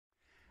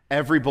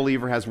Every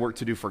believer has work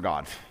to do for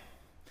God.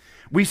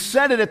 We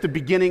said it at the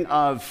beginning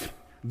of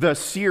the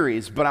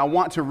series, but I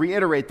want to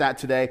reiterate that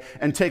today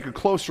and take a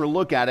closer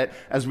look at it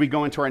as we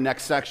go into our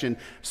next section.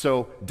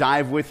 So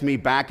dive with me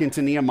back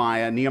into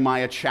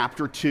Nehemiah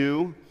chapter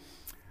 2,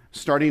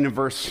 starting in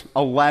verse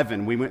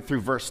 11. We went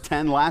through verse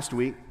 10 last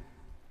week.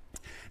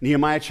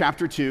 Nehemiah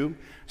chapter 2,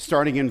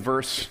 starting in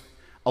verse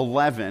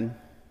 11.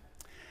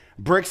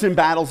 Bricks and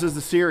Battles is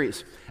the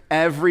series.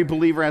 Every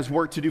believer has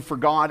work to do for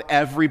God.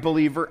 Every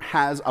believer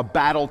has a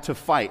battle to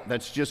fight.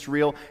 That's just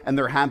real, and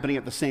they're happening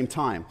at the same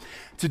time.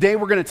 Today,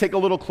 we're going to take a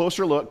little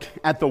closer look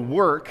at the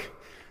work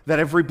that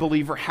every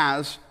believer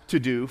has to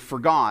do for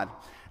God.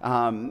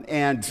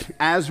 And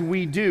as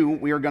we do,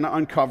 we are going to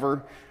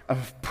uncover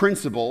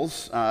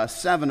principles,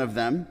 7 of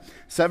them,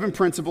 7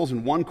 principles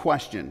and 1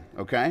 question,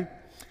 okay?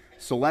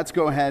 So let's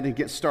go ahead and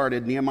get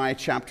started. Nehemiah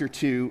chapter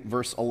 2,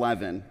 verse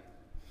 11.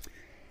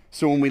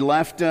 So when we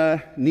left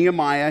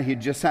Nehemiah, he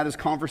just had his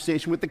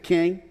conversation with the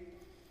king,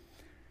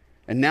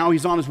 and now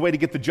he's on his way to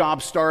get the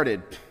job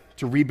started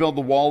to rebuild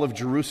the wall of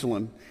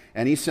Jerusalem.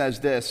 And he says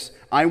this,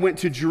 I went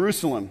to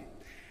Jerusalem,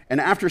 and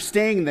after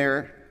staying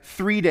there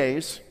 3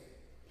 days,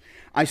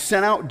 I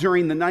set out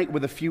during the night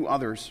with a few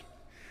others.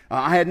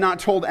 I had not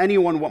told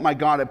anyone what my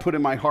God had put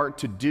in my heart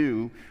to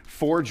do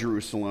for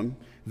Jerusalem.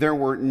 There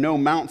were no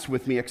mounts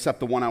with me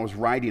except the one I was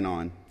riding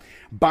on.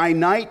 By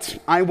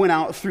night, I went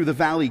out through the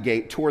valley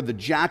gate toward the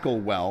jackal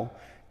well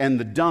and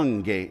the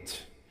dung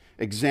gate,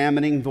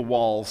 examining the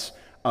walls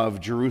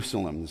of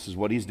Jerusalem. This is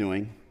what he's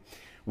doing,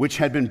 which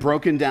had been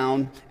broken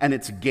down, and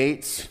its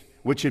gates,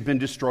 which had been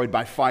destroyed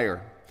by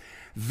fire.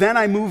 Then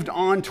I moved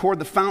on toward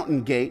the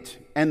fountain gate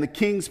and the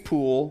king's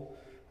pool,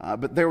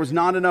 but there was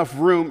not enough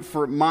room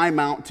for my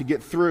mount to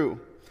get through.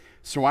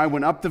 So I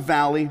went up the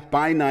valley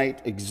by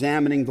night,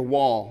 examining the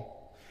wall.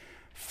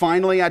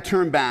 Finally, I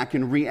turned back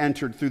and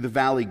re-entered through the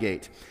valley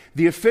gate.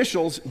 The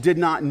officials did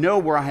not know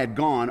where I had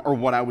gone or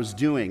what I was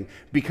doing,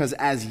 because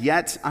as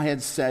yet I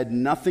had said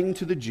nothing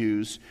to the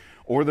Jews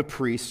or the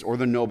priests or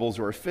the nobles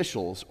or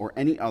officials or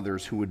any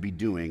others who would be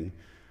doing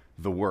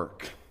the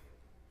work.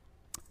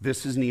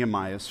 This is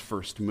Nehemiah's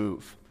first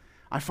move.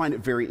 I find it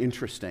very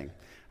interesting.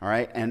 All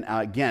right, and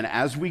again,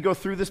 as we go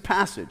through this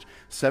passage,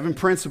 7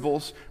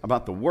 principles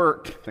about the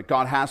work that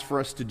God has for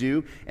us to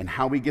do and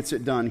how he gets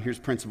it done. Here's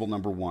principle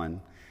number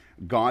 1.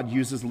 God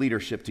uses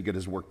leadership to get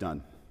his work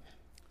done.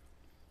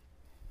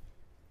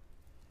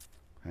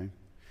 Okay?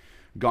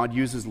 God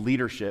uses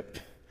leadership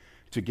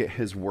to get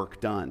his work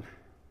done.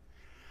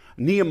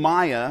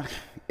 Nehemiah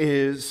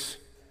is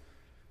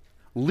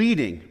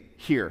leading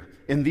here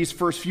in these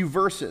first few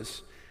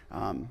verses.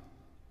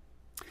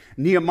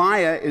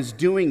 Nehemiah is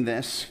doing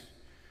this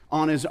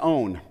on his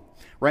own,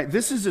 right?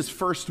 This is his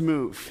first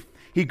move.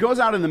 He goes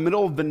out in the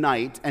middle of the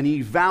night and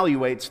he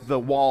evaluates the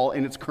wall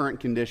in its current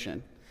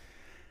condition.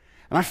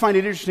 And I find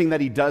it interesting that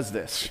he does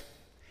this.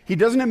 He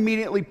doesn't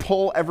immediately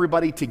pull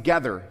everybody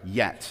together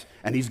yet,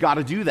 and he's got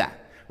to do that,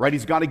 right?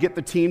 He's got to get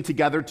the team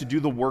together to do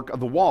the work of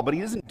the wall, but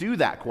he doesn't do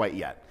that quite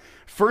yet.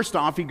 First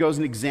off, he goes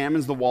and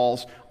examines the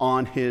walls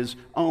on his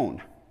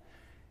own.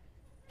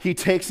 He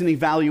takes an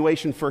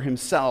evaluation for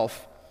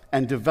himself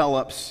and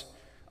develops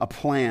a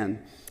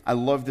plan. I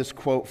love this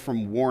quote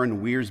from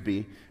Warren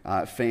Wiersbe,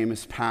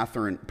 famous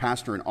pastor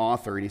and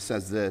author, and he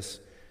says this,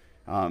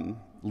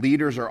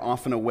 leaders are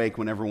often awake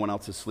when everyone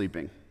else is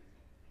sleeping.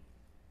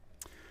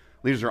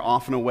 Leaders are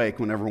often awake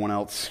when everyone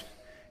else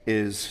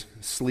is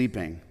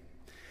sleeping.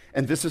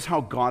 And this is how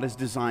God has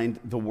designed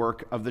the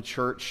work of the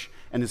church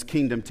and his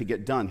kingdom to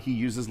get done. He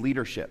uses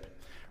leadership,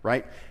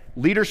 right?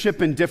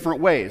 Leadership in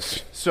different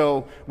ways.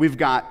 So we've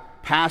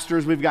got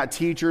pastors, we've got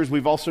teachers,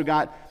 we've also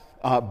got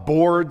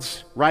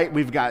boards, right?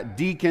 We've got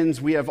deacons.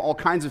 We have all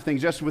kinds of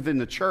things just within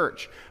the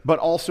church, but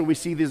also we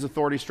see these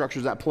authority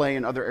structures at play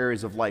in other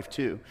areas of life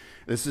too.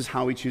 This is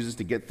how he chooses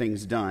to get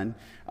things done.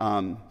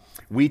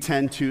 We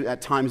tend to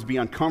at times be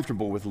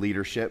uncomfortable with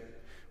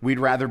leadership. We'd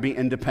rather be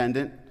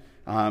independent,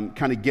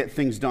 kind of get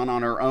things done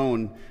on our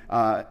own,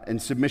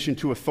 and submission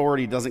to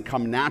authority doesn't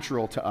come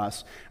natural to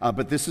us.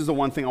 But this is the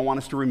one thing I want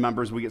us to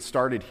remember as we get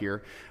started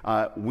here.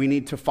 We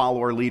need to follow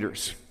our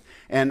leaders.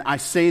 And I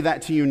say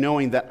that to you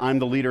knowing that I'm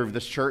the leader of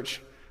this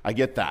church. I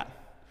get that,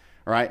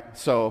 all right?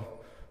 So,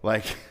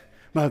 this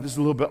is a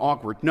little bit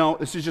awkward. No,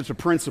 this is just a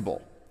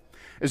principle.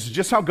 This is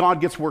just how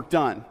God gets work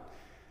done.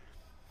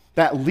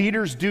 That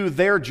leaders do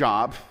their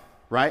job,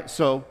 right?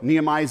 So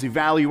Nehemiah is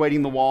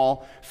evaluating the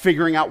wall,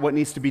 figuring out what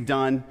needs to be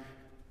done,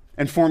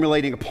 and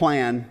formulating a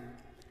plan,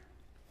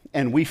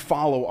 and we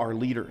follow our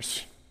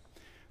leaders.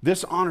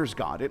 This honors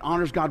God. It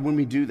honors God when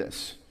we do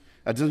this.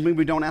 That doesn't mean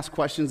we don't ask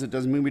questions. It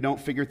doesn't mean we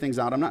don't figure things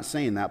out. I'm not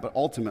saying that, but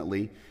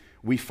ultimately,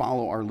 we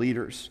follow our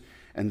leaders.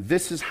 And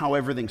this is how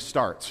everything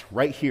starts,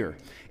 right here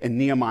in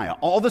Nehemiah.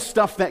 All the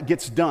stuff that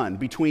gets done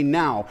between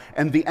now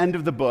and the end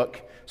of the book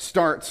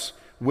starts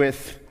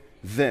with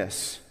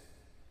this.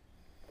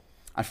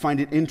 I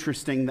find it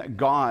interesting that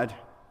God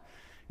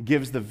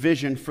gives the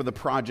vision for the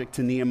project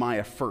to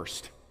Nehemiah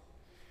first.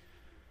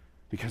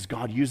 Because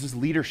God uses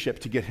leadership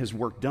to get his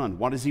work done.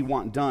 What does he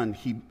want done?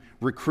 He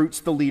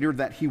recruits the leader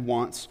that he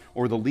wants,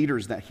 or the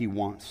leaders that he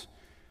wants,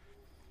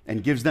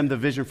 and gives them the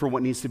vision for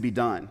what needs to be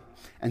done.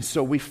 And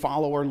so we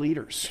follow our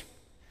leaders.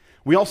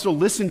 We also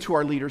listen to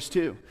our leaders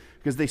too,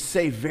 because they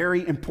say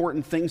very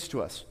important things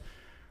to us.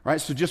 Right?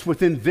 So just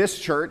within this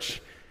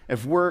church,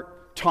 if we're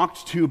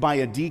talked to by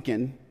a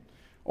deacon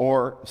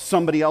or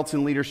somebody else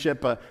in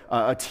leadership,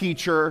 a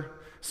teacher,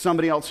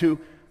 somebody else who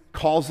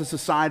calls us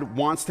aside,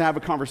 wants to have a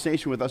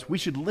conversation with us, we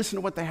should listen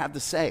to what they have to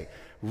say,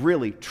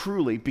 really,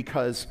 truly,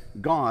 because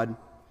God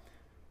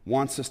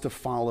wants us to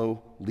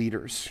follow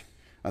leaders.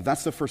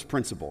 That's the first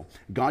principle.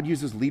 God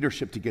uses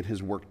leadership to get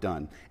his work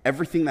done.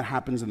 Everything that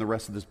happens in the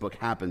rest of this book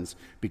happens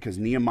because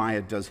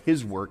Nehemiah does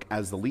his work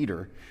as the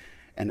leader,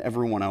 and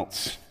everyone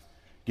else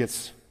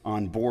gets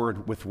on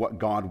board with what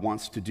God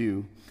wants to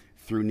do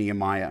through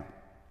Nehemiah.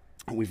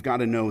 And we've got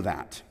to know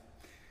that.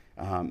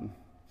 And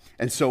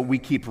so we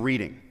keep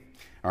reading.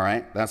 All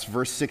right, that's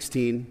verse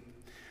 16.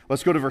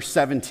 Let's go to verse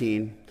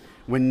 17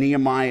 when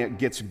Nehemiah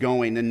gets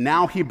going. And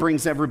now he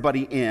brings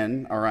everybody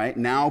in, all right?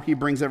 Now he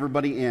brings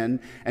everybody in,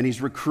 and he's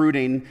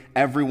recruiting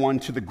everyone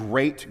to the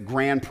great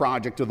grand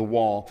project of the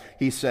wall.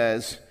 He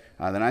says,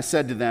 then I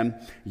said to them,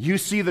 you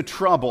see the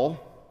trouble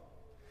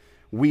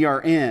we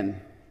are in.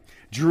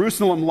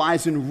 Jerusalem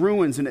lies in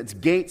ruins, and its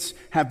gates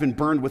have been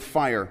burned with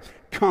fire.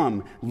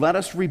 Come, let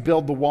us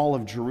rebuild the wall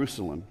of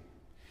Jerusalem,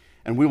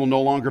 and we will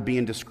no longer be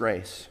in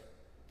disgrace.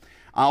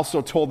 I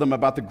also told them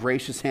about the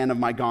gracious hand of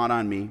my God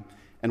on me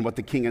and what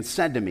the king had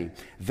said to me.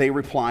 They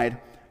replied,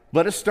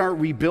 let us start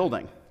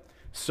rebuilding.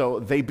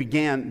 So they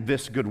began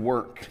this good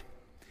work.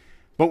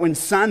 But when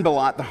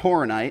Sanballat the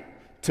Horonite,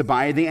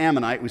 Tobiah the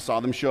Ammonite, we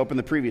saw them show up in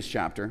the previous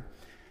chapter,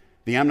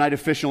 the Ammonite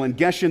official, and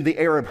Geshem the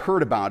Arab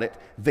heard about it,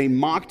 they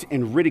mocked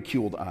and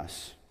ridiculed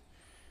us.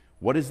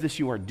 What is this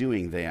you are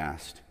doing, they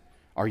asked.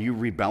 Are you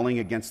rebelling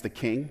against the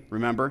king?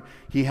 Remember,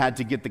 he had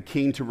to get the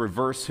king to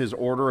reverse his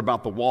order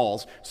about the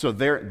walls. So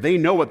they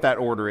know what that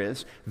order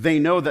is. They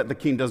know that the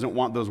king doesn't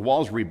want those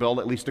walls rebuilt,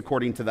 at least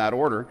according to that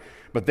order.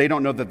 But they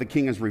don't know that the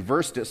king has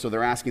reversed it, so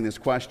they're asking this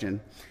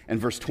question. In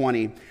verse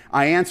 20,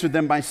 I answered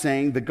them by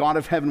saying, the God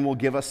of heaven will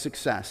give us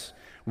success.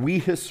 We,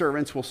 his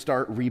servants, will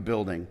start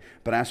rebuilding.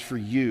 But as for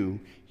you,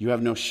 you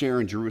have no share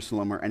in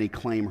Jerusalem or any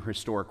claim or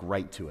historic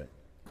right to it.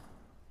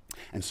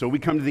 And so we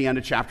come to the end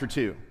of chapter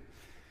 2.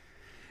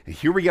 And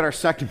here we get our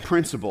second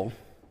principle.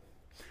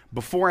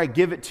 Before I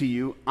give it to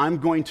you, I'm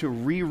going to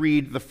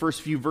reread the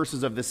first few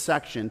verses of this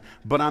section,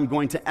 but I'm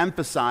going to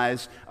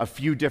emphasize a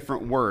few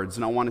different words,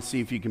 and I want to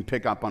see if you can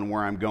pick up on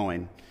where I'm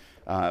going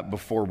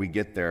before we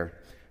get there.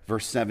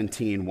 Verse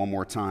 17, one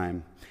more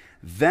time.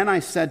 Then I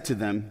said to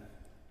them,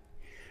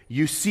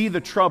 you see the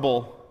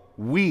trouble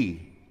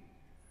we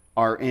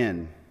are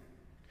in.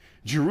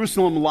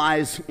 Jerusalem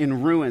lies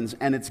in ruins,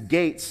 and its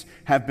gates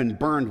have been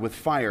burned with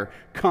fire.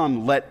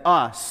 Come, let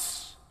us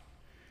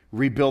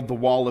rebuild the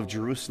wall of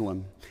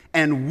Jerusalem,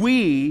 and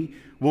we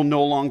will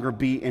no longer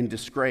be in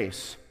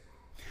disgrace.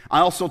 I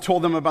also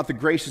told them about the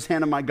gracious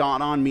hand of my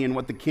God on me and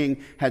what the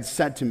king had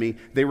said to me.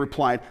 They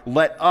replied,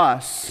 let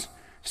us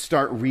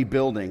start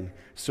rebuilding.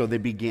 So they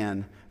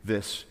began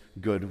this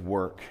good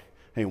work.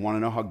 Hey, want to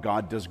know how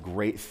God does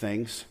great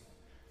things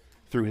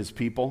through his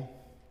people?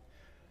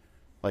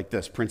 Like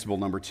this, principle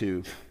number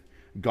 2,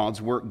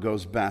 God's work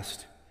goes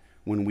best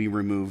when we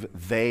remove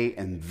they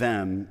and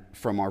them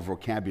from our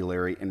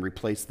vocabulary and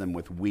replace them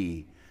with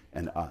we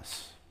and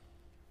us.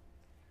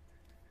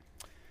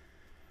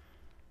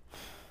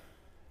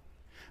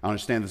 I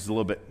understand this is a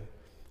little bit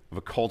of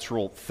a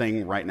cultural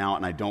thing right now,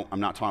 and I'm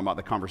not talking about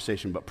the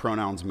conversation, but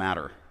pronouns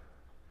matter.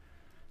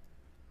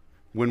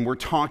 When we're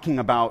talking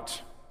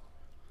about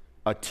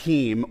a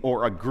team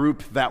or a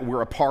group that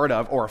we're a part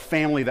of or a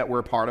family that we're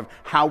a part of,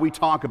 how we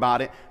talk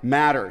about it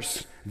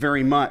matters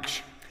very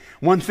much.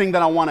 One thing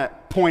that I want to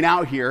point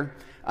out here,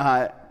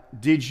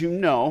 did you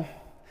know,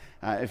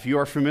 if you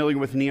are familiar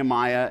with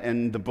Nehemiah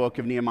and the book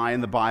of Nehemiah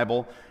in the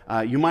Bible,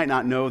 you might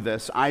not know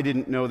this. I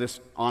didn't know this,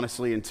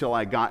 honestly, until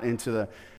I got into